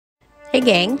Hey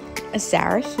gang,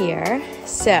 Sarah here.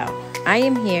 So I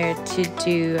am here to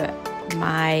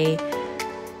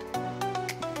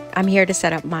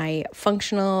set up my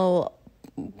functional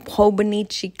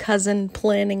hobonichi cousin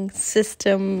planning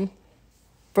system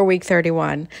for week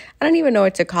 31. I don't even know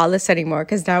what to call this anymore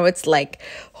because now it's like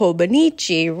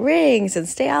hobonichi, rings, and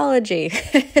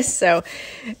stayology. So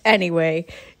anyway,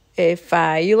 if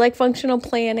you like functional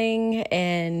planning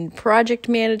and project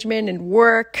management and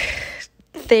work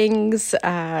things,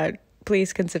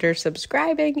 please consider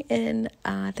subscribing, and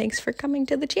thanks for coming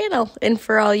to the channel. And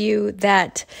for all you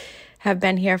that have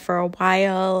been here for a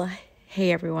while,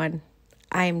 hey everyone,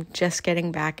 I'm just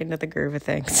getting back into the groove of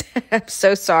things. I'm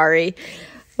so sorry.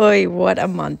 Oy, what a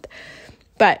month.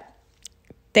 But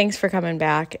thanks for coming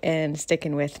back and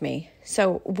sticking with me.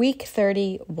 So week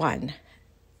 31,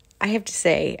 I have to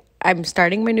say, I'm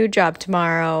starting my new job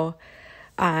tomorrow.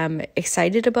 I'm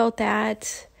excited about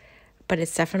that, but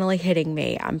it's definitely hitting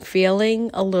me. I'm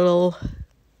feeling a little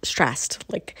stressed,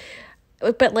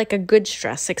 but like a good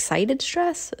stress, excited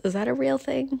stress. Is that a real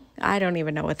thing? I don't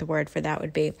even know what the word for that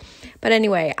would be. But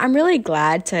anyway, I'm really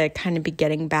glad to kind of be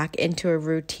getting back into a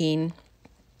routine.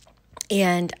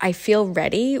 And I feel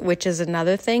ready, which is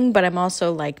another thing, but I'm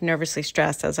also like nervously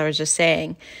stressed, as I was just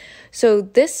saying. So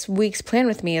this week's plan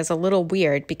with me is a little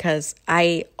weird because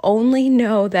I only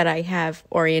know that I have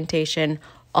orientation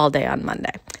all day on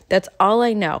Monday. That's all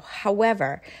I know.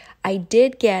 However, I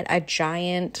did get a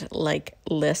giant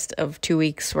list of 2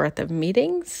 weeks worth of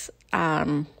meetings,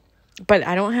 but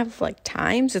I don't have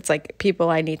times. It's people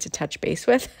I need to touch base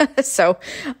with. So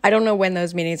I don't know when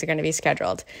those meetings are going to be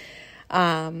scheduled.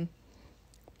 So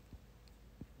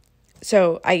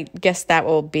I guess that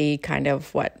will be kind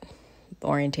of what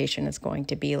orientation is going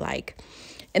to be like.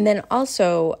 And then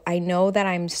also, I know that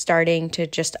I'm starting to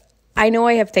I know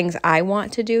I have things I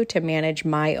want to do to manage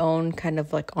my own kind of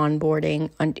onboarding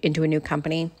into a new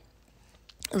company,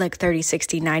 30,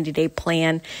 60, 90-day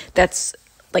plan. That's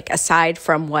aside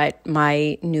from what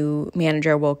my new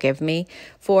manager will give me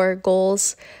for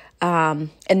goals. And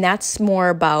that's more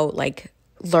about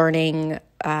learning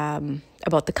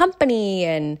about the company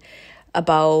and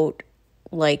about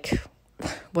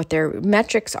what their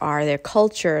metrics are, their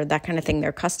culture, that kind of thing,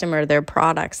 their customer, their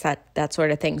products, that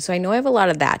sort of thing. So I know I have a lot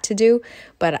of that to do,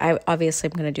 but I'm going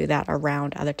to do that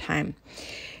around other time.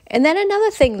 And then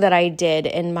another thing that I did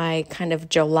in my kind of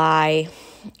July,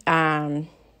 I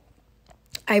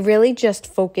really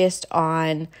just focused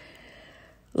on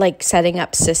setting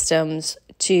up systems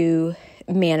to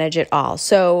manage it all.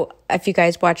 So if you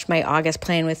guys watched my August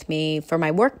plan with me for my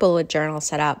work bullet journal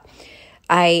setup,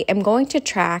 I am going to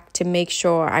track to make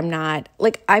sure I'm not,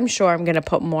 I'm sure I'm going to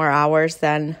put more hours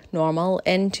than normal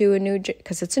into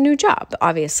because it's a new job,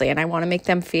 obviously, and I want to make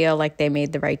them feel like they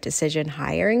made the right decision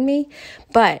hiring me.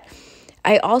 But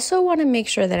I also want to make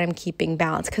sure that I'm keeping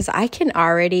balance because I can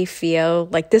already feel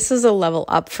this is a level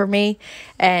up for me.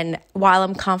 And while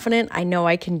I'm confident, I know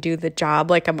I can do the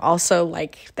job. I'm also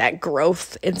that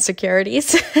growth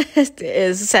insecurities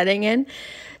is setting in.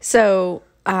 So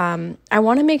I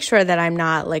want to make sure that I'm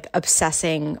not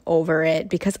obsessing over it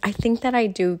because I think that I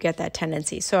do get that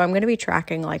tendency. So I'm going to be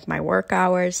tracking my work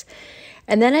hours.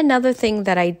 And then another thing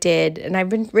that I did, and I've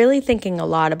been really thinking a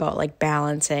lot about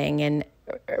balancing and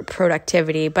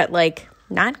productivity, but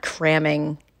not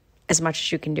cramming as much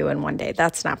as you can do in one day.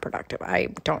 That's not productive. I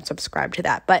don't subscribe to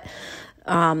that. But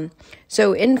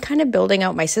so in kind of building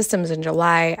out my systems in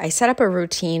July, I set up a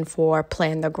routine for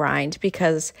Plan the Grind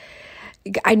because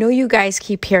I know you guys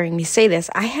keep hearing me say this.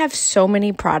 I have so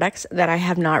many products that I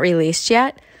have not released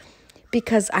yet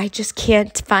because I just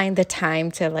can't find the time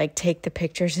to take the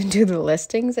pictures and do the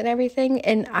listings and everything.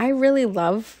 And I really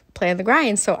love Plan the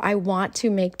Grind. So I want to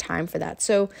make time for that.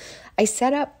 So I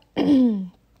set up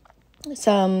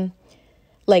some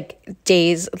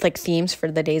days, themes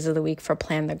for the days of the week for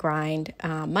Plan the Grind.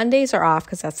 Mondays are off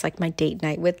because that's my date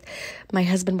night with my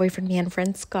husband, boyfriend, man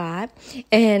friend, Scott.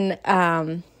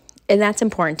 And that's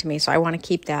important to me, so I want to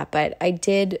keep that. But I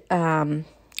did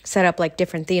set up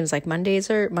different themes,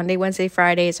 Monday, Wednesday,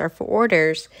 Fridays are for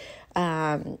orders.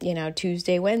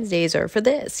 Tuesday, Wednesdays are for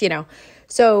this,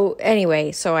 So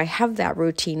anyway, so I have that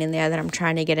routine in there that I'm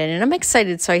trying to get in, and I'm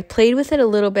excited. So I played with it a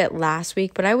little bit last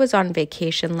week, but I was on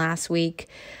vacation last week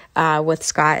with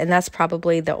Scott, and that's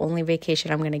probably the only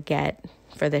vacation I'm going to get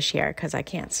for this year because I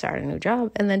can't start a new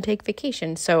job and then take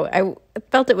vacation. So I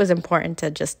felt it was important to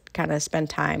just kind of spend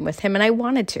time with him, and I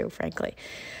wanted to, frankly.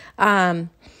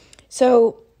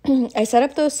 So I set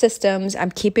up those systems.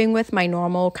 I'm keeping with my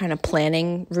normal kind of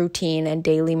planning routine and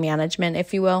daily management,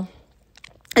 if you will.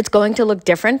 It's going to look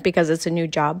different because it's a new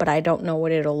job, but I don't know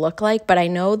what it'll look like. But I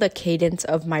know the cadence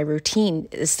of my routine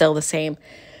is still the same.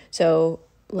 So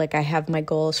like I have my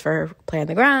goals for Plan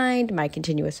the Grind, my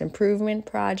continuous improvement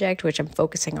project, which I'm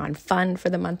focusing on fun for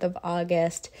the month of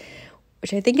August,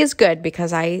 which I think is good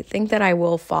because I think that I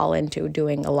will fall into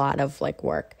doing a lot of like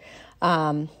work.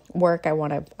 I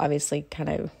want to obviously kind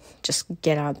of just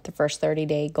get on the first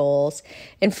 30-day goals.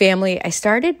 And family, I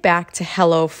started back to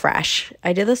HelloFresh.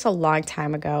 I did this a long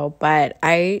time ago, but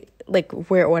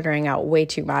we're ordering out way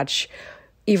too much.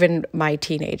 Even my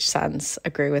teenage sons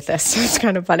agree with this. So it's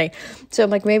kind of funny. So I'm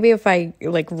like, maybe if I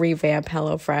like revamp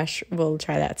HelloFresh, we'll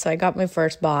try that. So I got my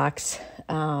first box.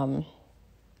 And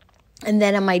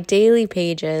then on my daily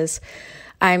pages,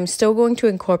 I'm still going to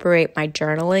incorporate my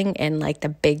journaling in like the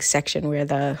big section where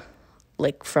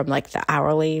from the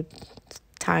hourly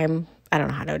time. I don't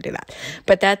know how to do that,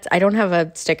 but I don't have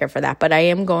a sticker for that, but I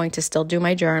am going to still do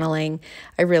my journaling.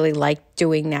 I really like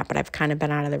doing that, but I've kind of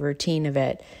been out of the routine of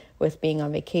it with being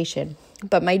on vacation.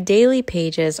 But my daily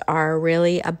pages are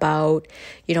really about,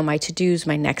 my to-dos,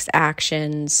 my next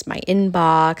actions, my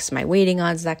inbox, my waiting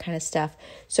ons, that kind of stuff.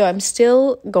 So I'm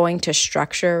still going to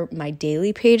structure my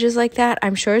daily pages like that.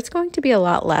 I'm sure it's going to be a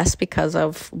lot less because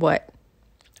of what,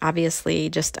 obviously,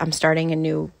 just I'm starting a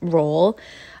new role.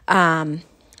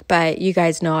 But you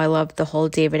guys know I love the whole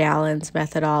David Allen's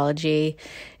methodology,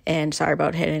 and sorry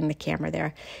about hitting the camera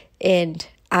there. And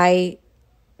I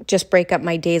just break up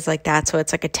my days like that, so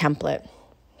it's like a template.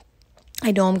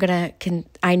 I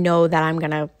know that I'm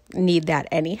gonna need that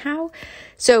anyhow.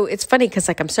 So it's funny because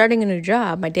I'm starting a new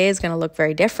job. My day is gonna look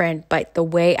very different, but the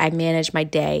way I manage my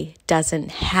day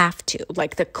doesn't have to.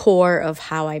 Like the core of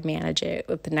how I manage it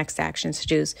with the next actions to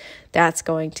do's, that's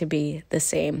going to be the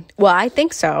same. Well, I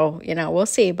think so. We'll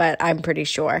see, but I'm pretty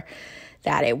sure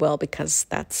that it will because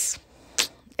that's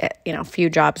a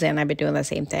few jobs in, I've been doing the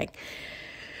same thing.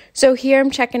 So here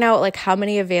I'm checking out like how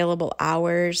many available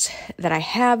hours that I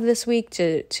have this week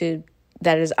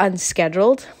that is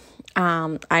unscheduled.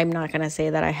 I'm not going to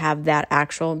say that I have that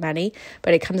actual many,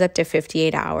 but it comes up to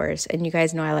 58 hours. And you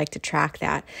guys know I like to track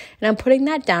that. And I'm putting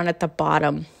that down at the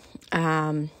bottom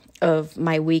of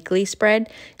my weekly spread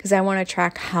because I want to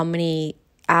track how many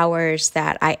hours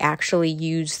that I actually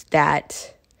use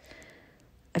that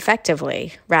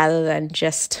effectively rather than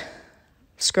just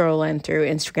scrolling through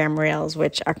Instagram Reels,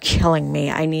 which are killing me.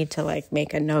 I need to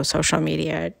make a no social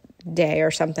media day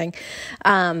or something.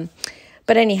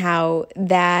 But anyhow,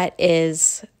 that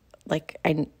is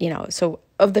so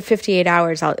of the 58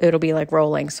 hours, it'll be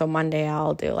rolling. So Monday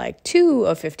I'll do 2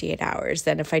 of 58 hours.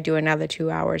 Then if I do another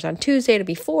 2 hours on Tuesday, it'll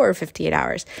be 4 of 58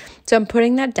 hours. So I'm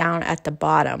putting that down at the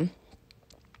bottom.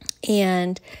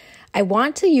 And I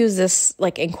want to use this,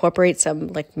 incorporate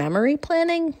some memory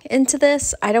planning into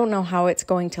this. I don't know how it's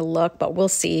going to look, but we'll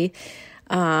see.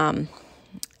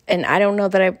 And I don't know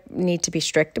that I need to be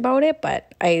strict about it,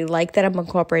 but I like that I'm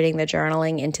incorporating the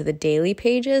journaling into the daily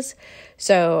pages.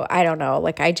 So I don't know,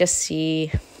 I just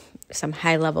see some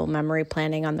high-level memory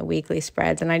planning on the weekly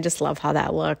spreads, and I just love how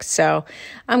that looks. So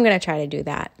I'm going to try to do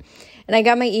that. And I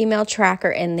got my email tracker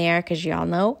in there because y'all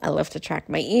know I love to track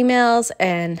my emails,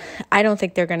 and I don't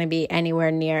think they're going to be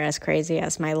anywhere near as crazy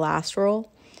as my last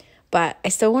role, but I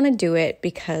still want to do it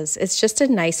because it's just a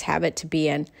nice habit to be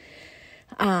in.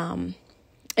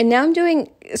 And now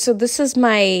so this is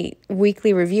my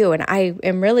weekly review, and I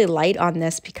am really light on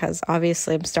this because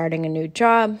obviously I'm starting a new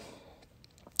job,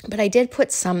 but I did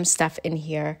put some stuff in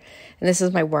here, and this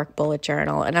is my work bullet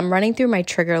journal, and I'm running through my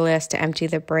trigger list to empty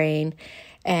the brain.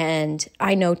 And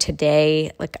I know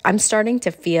today, I'm starting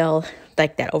to feel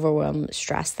that overwhelmed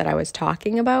stress that I was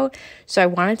talking about. So I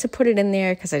wanted to put it in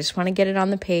there because I just want to get it on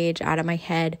the page out of my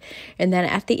head. And then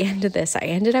at the end of this, I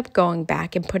ended up going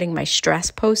back and putting my stress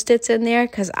Post-its in there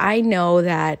because I know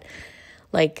that,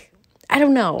 I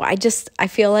don't know. I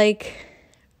feel like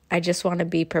I just want to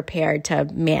be prepared to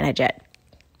manage it.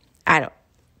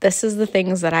 This is the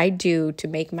things that I do to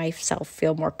make myself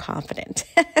feel more confident.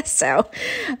 So,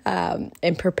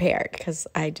 and prepared because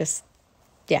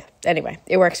anyway,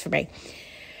 it works for me.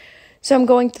 So I'm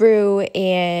going through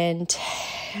and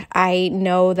I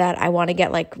know that I want to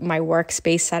get my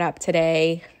workspace set up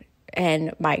today,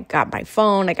 and got my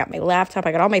phone, I got my laptop,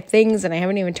 I got all my things, and I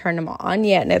haven't even turned them on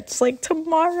yet. And it's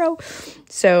tomorrow.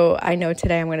 So I know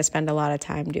today I'm going to spend a lot of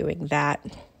time doing that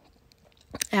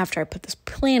after I put this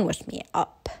plan with me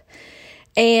up.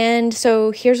 And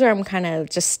so here's where I'm kind of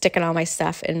just sticking all my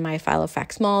stuff in my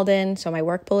Filofax Malden. So my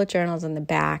work bullet journal's in the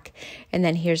back, and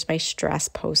then here's my stress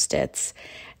Post-its.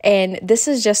 And this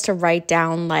is just to write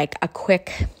down a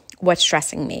quick what's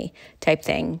stressing me type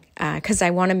thing, because I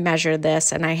want to measure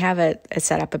this, and I have it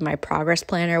set up in my progress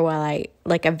planner while I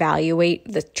like evaluate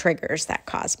the triggers that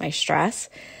cause my stress.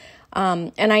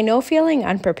 And I know feeling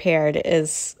unprepared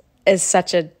is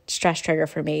such a stress trigger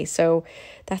for me, so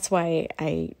that's why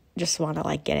I just want to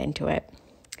like get into it.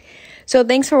 So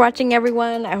thanks for watching,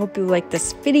 everyone. I hope you liked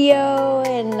this video,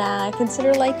 and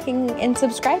consider liking and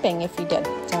subscribing if you did.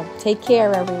 So take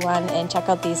care, everyone, and check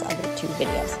out these other 2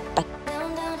 videos. Bye.